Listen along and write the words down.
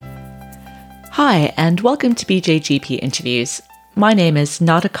Hi, and welcome to BJGP Interviews. My name is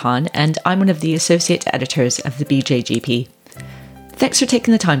Nada Khan, and I'm one of the associate editors of the BJGP. Thanks for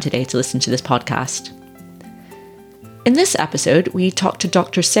taking the time today to listen to this podcast. In this episode, we talk to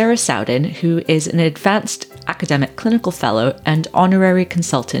Dr. Sarah Sowden, who is an advanced academic clinical fellow and honorary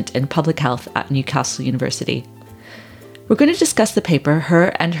consultant in public health at Newcastle University. We're going to discuss the paper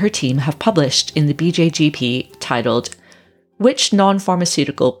her and her team have published in the BJGP titled Which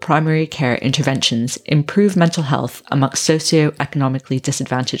Non-Pharmaceutical Primary Care Interventions Improve Mental Health Amongst Socioeconomically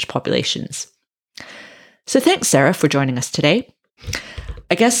Disadvantaged Populations. So thanks, Sarah, for joining us today.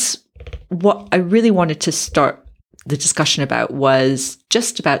 I guess what I really wanted to start the discussion about was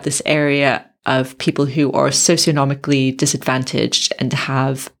just about this area of people who are socioeconomically disadvantaged and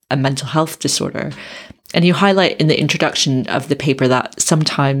have a mental health disorder. And you highlight in the introduction of the paper that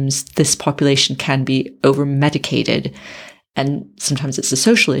sometimes this population can be over-medicated, and sometimes it's a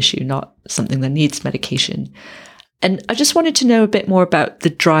social issue, not something that needs medication. And I just wanted to know a bit more about the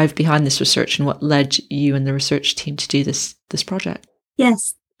drive behind this research and what led you and the research team to do this project.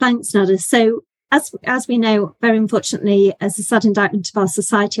 Yes, thanks, Nada. So as we know, very unfortunately, as a sad indictment of our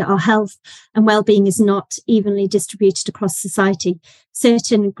society, our health and well-being is not evenly distributed across society.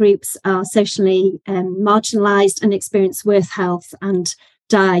 Certain groups are socially marginalised and experience worse health and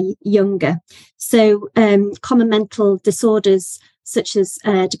die younger. So common mental disorders such as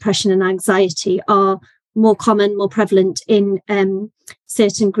depression and anxiety are more common, more prevalent in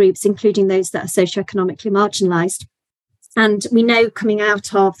certain groups, including those that are socioeconomically marginalised. And we know coming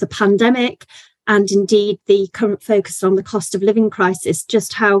out of the pandemic and indeed the current focus on the cost of living crisis,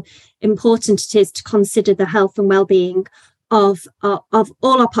 just how important it is to consider the health and well-being of all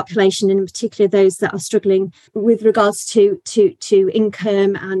our population, and in particular those that are struggling with regards to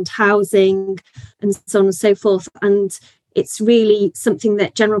income and housing and so on and so forth. And it's really something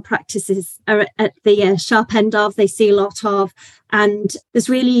that general practices are at the sharp end of, they see a lot of. And there's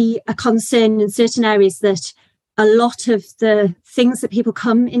really a concern in certain areas that a lot of the things that people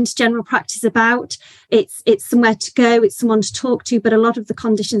come into general practice about, it's somewhere to go, it's someone to talk to, but a lot of the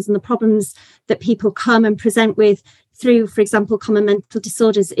conditions and the problems that people come and present with through, for example, common mental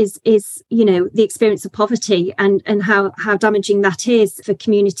disorders is the experience of poverty and how damaging that is for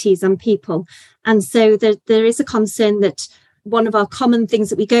communities and people. And so there is a concern that one of our common things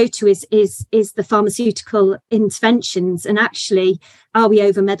that we go to is the pharmaceutical interventions. And actually, are we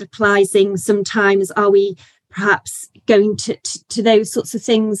over medicalising sometimes? Are we perhaps going to those sorts of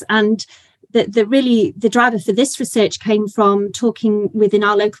things? And the driver for this research came from talking within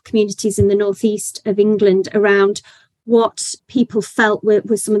our local communities in the northeast of England around what people felt were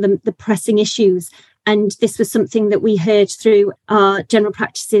some of the pressing issues. And this was something that we heard through our general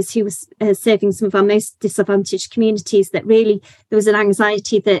practices who was serving some of our most disadvantaged communities, that really there was an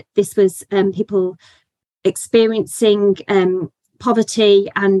anxiety that this was people experiencing poverty,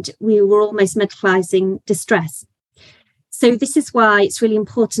 and we were almost medicalising distress. So this is why it's really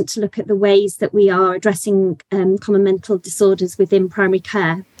important to look at the ways that we are addressing common mental disorders within primary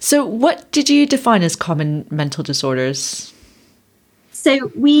care. So what did you define as common mental disorders?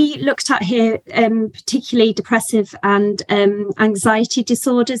 So we looked at here particularly depressive and anxiety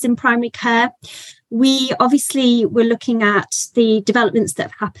disorders in primary care. We obviously were looking at the developments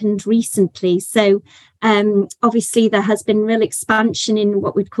that have happened recently. So obviously there has been real expansion in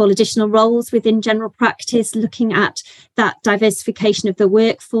what we'd call additional roles within general practice, looking at that diversification of the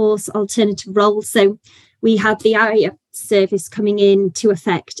workforce, alternative roles. So we had the ARIA service coming into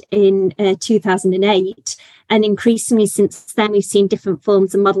effect in 2008. And increasingly since then, we've seen different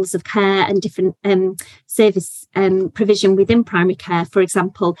forms and models of care and different service provision within primary care. For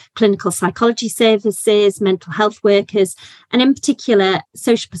example, clinical psychology services, mental health workers, and in particular,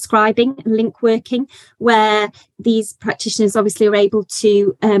 social prescribing and link working, where these practitioners obviously are able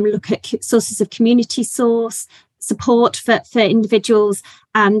to look at sources of community source, support for individuals,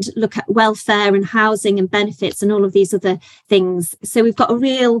 and look at welfare and housing and benefits and all of these other things. So we've got a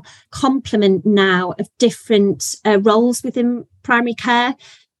real complement now of different roles within primary care.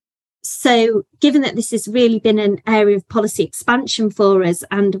 So given that this has really been an area of policy expansion for us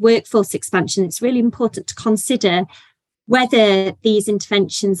and workforce expansion, it's really important to consider whether these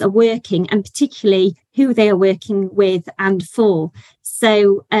interventions are working, and particularly who they are working with and for.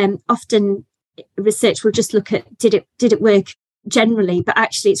 So often research will just look at did it work generally, but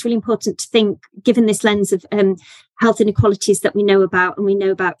actually it's really important to think, given this lens of health inequalities that we know about, and we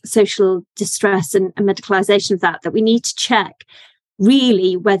know about social distress and medicalisation of that we need to check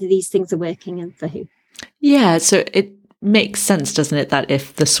really whether these things are working and for who. Yeah, so it makes sense, doesn't it, that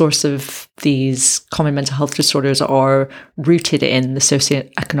if the source of these common mental health disorders are rooted in the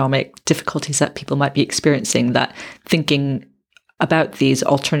socioeconomic difficulties that people might be experiencing, that thinking about these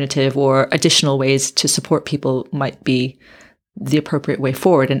alternative or additional ways to support people might be the appropriate way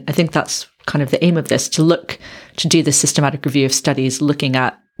forward. And I think that's kind of the aim of this, to do the systematic review of studies looking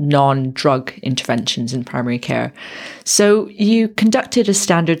at non-drug interventions in primary care. So you conducted a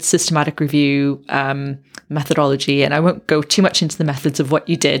standard systematic review methodology, and I won't go too much into the methods of what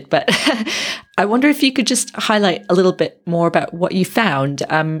you did, but I wonder if you could just highlight a little bit more about what you found.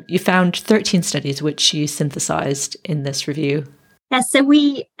 You found 13 studies, which you synthesized in this review. Yeah, so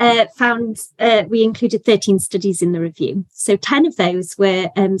we we included 13 studies in the review. So 10 of those were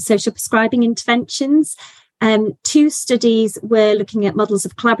social prescribing interventions. 2 studies were looking at models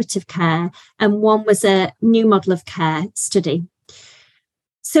of collaborative care, and 1 was a new model of care study.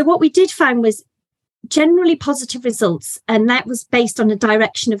 So what we did find was generally positive results, and that was based on a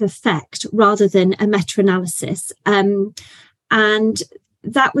direction of effect rather than a meta-analysis. And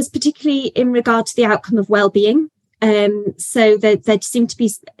that was particularly in regard to the outcome of well-being. So there seemed to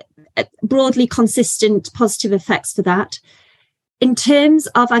be broadly consistent positive effects for that. In terms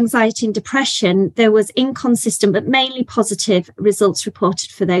of anxiety and depression, there was inconsistent but mainly positive results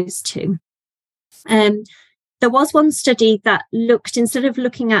reported for those 2. There was one study that looked, instead of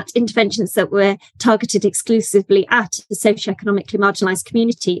looking at interventions that were targeted exclusively at the socioeconomically marginalised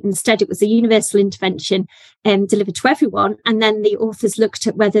community, instead it was a universal intervention delivered to everyone. And then the authors looked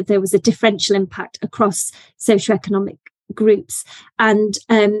at whether there was a differential impact across socioeconomic groups. And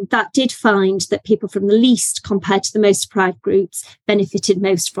that did find that people from the least compared to the most deprived groups benefited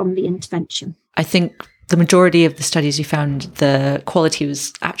most from the intervention. I think the majority of the studies you found, the quality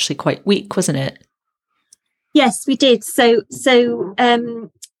was actually quite weak, wasn't it? Yes, we did. So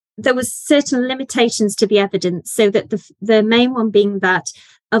there was certain limitations to the evidence. So that the main one being that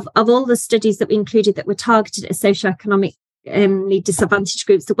of all the studies that we included that were targeted at socioeconomically disadvantaged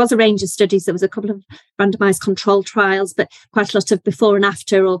groups, there was a range of studies. There was a couple of randomized control trials, but quite a lot of before and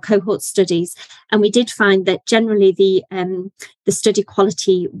after or cohort studies. And we did find that generally the study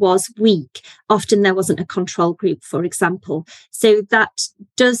quality was weak. Often there wasn't a control group, for example. So that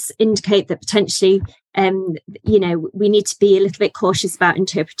does indicate that potentially we need to be a little bit cautious about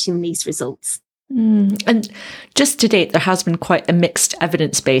interpreting these results. And just to date, there has been quite a mixed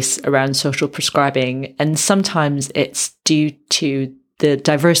evidence base around social prescribing, and sometimes it's due to the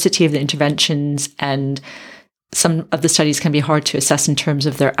diversity of the interventions, and some of the studies can be hard to assess in terms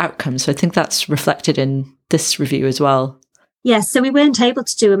of their outcomes. So I think that's reflected in this review as well. Yes, so we weren't able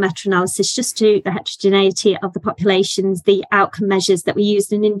to do a meta-analysis just to the heterogeneity of the populations, the outcome measures that we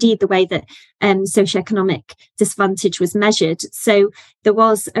used, and indeed the way that socioeconomic disadvantage was measured. So there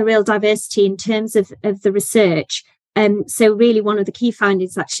was a real diversity in terms of the research. So really one of the key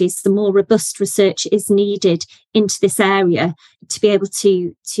findings actually is the more robust research is needed into this area to be able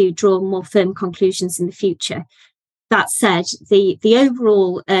to draw more firm conclusions in the future. That said, the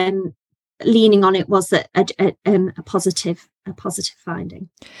overall leaning on it was a positive finding.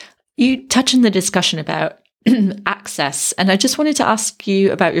 You touch in the discussion about access, and I just wanted to ask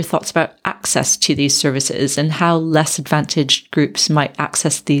you about your thoughts about access to these services and how less advantaged groups might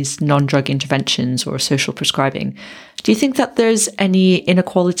access these non-drug interventions or social prescribing. Do you think that there's any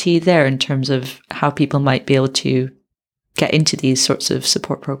inequality there in terms of how people might be able to get into these sorts of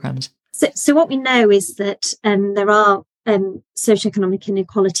support programs? So what we know is that there are socioeconomic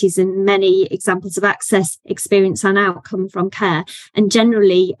inequalities in many examples of access, experience and outcome from care. And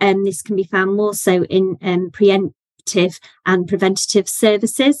generally, this can be found more so in preemptive and preventative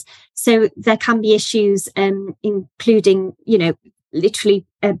services. So there can be issues, including, literally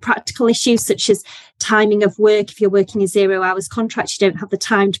practical issues such as timing of work. If you're working a 0 hours contract, you don't have the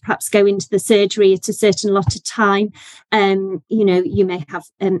time to perhaps go into the surgery at a certain allotted time. You may have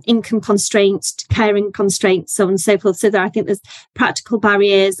income constraints, caring constraints, so on and so forth. So I think there's practical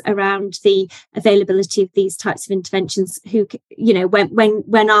barriers around the availability of these types of interventions.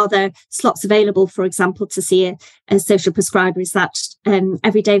 When are there slots available, for example, to see a social prescriber? Is that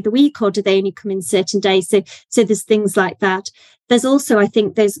every day of the week, or do they only come in certain days? So there's things like that. There's also, I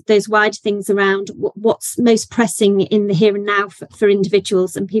think, those wide things around what's most pressing in the here and now for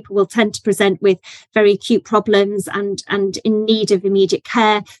individuals, and people will tend to present with very acute problems and in need of immediate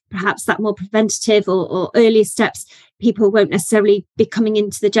care. Perhaps that more preventative or earlier steps, people won't necessarily be coming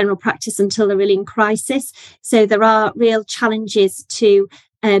into the general practice until they're really in crisis. So there are real challenges to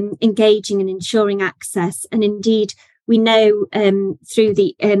engaging and ensuring access. And indeed, we know through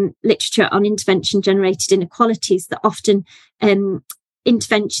the literature on intervention-generated inequalities that often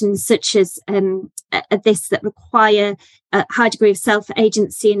interventions such as at this that require a high degree of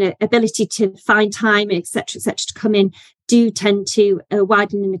self-agency and ability to find time, et cetera, to come in, do tend to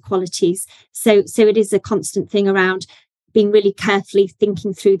widen inequalities. So it is a constant thing around being really carefully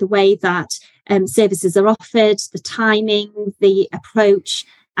thinking through the way that services are offered, the timing, the approach,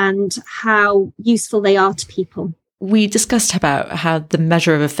 and how useful they are to people. We discussed about how the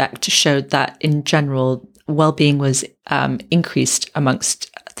measure of effect showed that in general, well-being was increased amongst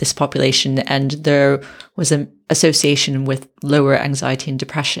this population, and there was an association with lower anxiety and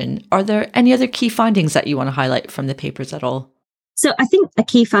depression. Are there any other key findings that you want to highlight from the papers at all? So I think a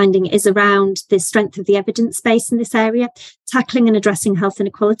key finding is around the strength of the evidence base in this area. Tackling and addressing health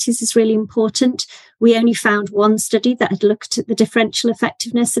inequalities is really important. We only found one study that had looked at the differential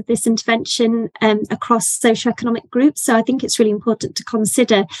effectiveness of this intervention across socioeconomic groups. So I think it's really important to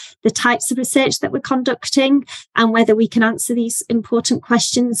consider the types of research that we're conducting and whether we can answer these important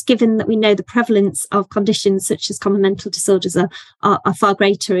questions, given that we know the prevalence of conditions such as common mental disorders are far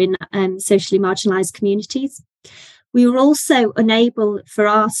greater in socially marginalised communities. We were also unable for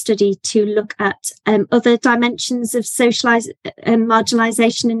our study to look at other dimensions of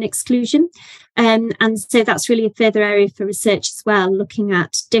marginalisation and exclusion. And so that's really a further area for research as well, looking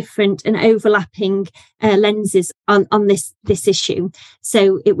at different and overlapping lenses on this issue.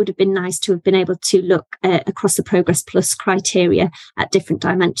 So it would have been nice to have been able to look across the Progress Plus criteria at different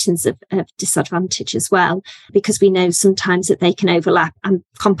dimensions of disadvantage as well, because we know sometimes that they can overlap and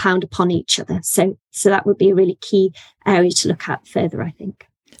compound upon each other. So that would be a really key area to look at further, I think.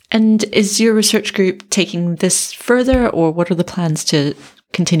 And is your research group taking this further, or what are the plans to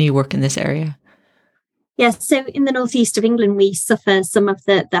continue work in this area? Yes, so in the northeast of England, we suffer some of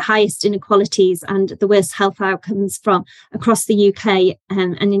the highest inequalities and the worst health outcomes from across the UK,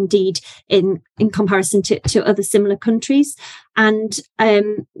 and indeed in comparison to other similar countries. And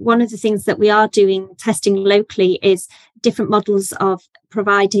one of the things that we are doing, testing locally, is different models of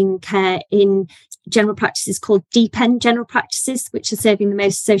providing care in general practices called deep end general practices, which are serving the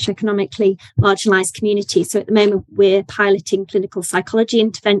most socioeconomically marginalised communities. So at the moment, we're piloting clinical psychology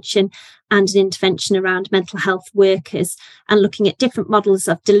intervention and an intervention around mental health workers, and looking at different models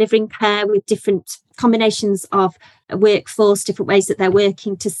of delivering care with different combinations of a workforce, different ways that they're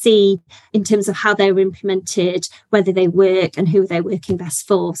working, to see in terms of how they were implemented, whether they work and who they're working best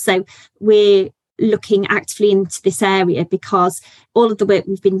for. So we're looking actively into this area because all of the work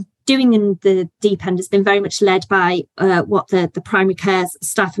we've been doing in the deep end has been very much led by what the primary care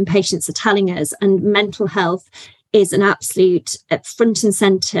staff and patients are telling us, and mental health is an absolute front and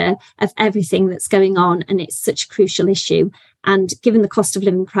centre of everything that's going on, and it's such a crucial issue. And given the cost of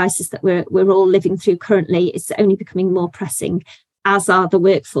living crisis that we're all living through currently, it's only becoming more pressing, as are the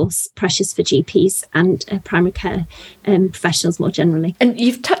workforce pressures for GPs and primary care professionals more generally. And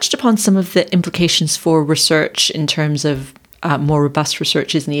you've touched upon some of the implications for research in terms of more robust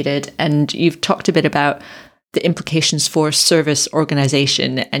research is needed, and you've talked a bit about the implications for service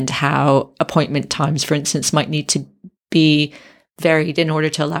organisation and how appointment times, for instance, might need to be varied in order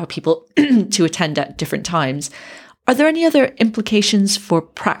to allow people to attend at different times. Are there any other implications for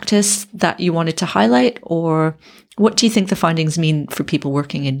practice that you wanted to highlight, or what do you think the findings mean for people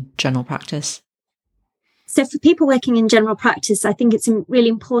working in general practice? So for people working in general practice, I think it's really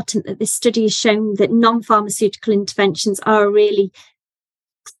important that this study has shown that non-pharmaceutical interventions are a really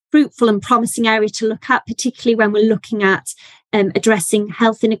fruitful and promising area to look at, particularly when we're looking at addressing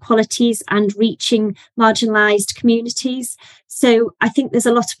health inequalities and reaching marginalised communities. So I think there's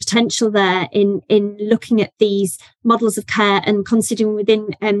a lot of potential there in looking at these models of care and considering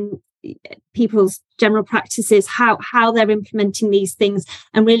within people's general practices how they're implementing these things,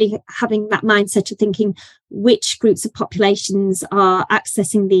 and really having that mindset of thinking which groups of populations are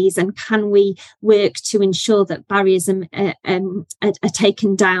accessing these, and can we work to ensure that barriers are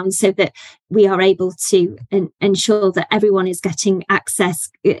taken down so that we are able to ensure that everyone is getting access,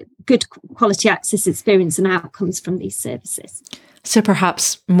 good quality access, experience and outcomes from these services. So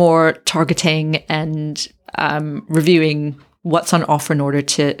perhaps more targeting and reviewing what's on offer in order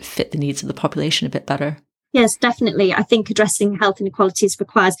to fit the needs of the population a bit better. Yes, definitely. I think addressing health inequalities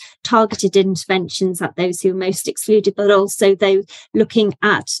requires targeted interventions at those who are most excluded, but also though looking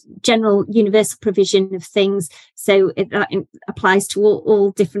at general universal provision of things. So that applies to all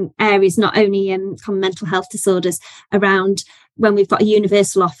different areas, not only common mental health disorders, around when we've got a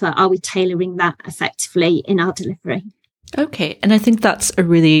universal offer, are we tailoring that effectively in our delivery? Okay. And I think that's a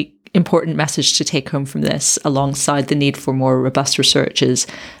really important message to take home from this, alongside the need for more robust research, is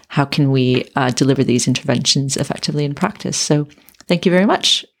how can we deliver these interventions effectively in practice. So thank you very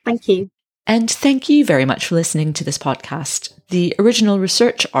much. Thank you. And thank you very much for listening to this podcast. The original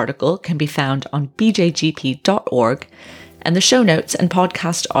research article can be found on bjgp.org, and the show notes and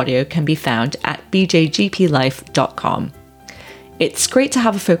podcast audio can be found at bjgplife.com. It's great to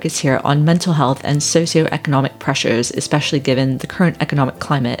have a focus here on mental health and socioeconomic pressures, especially given the current economic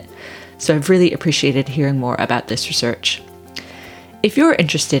climate, so I've really appreciated hearing more about this research. If you're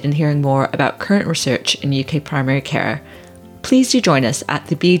interested in hearing more about current research in UK primary care, please do join us at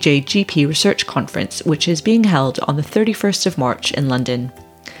the BJGP Research Conference, which is being held on the 31st of March in London.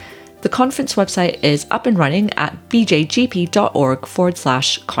 The conference website is up and running at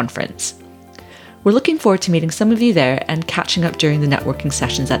bjgp.org/conference. We're looking forward to meeting some of you there and catching up during the networking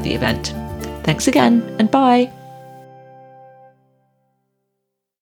sessions at the event. Thanks again, and bye!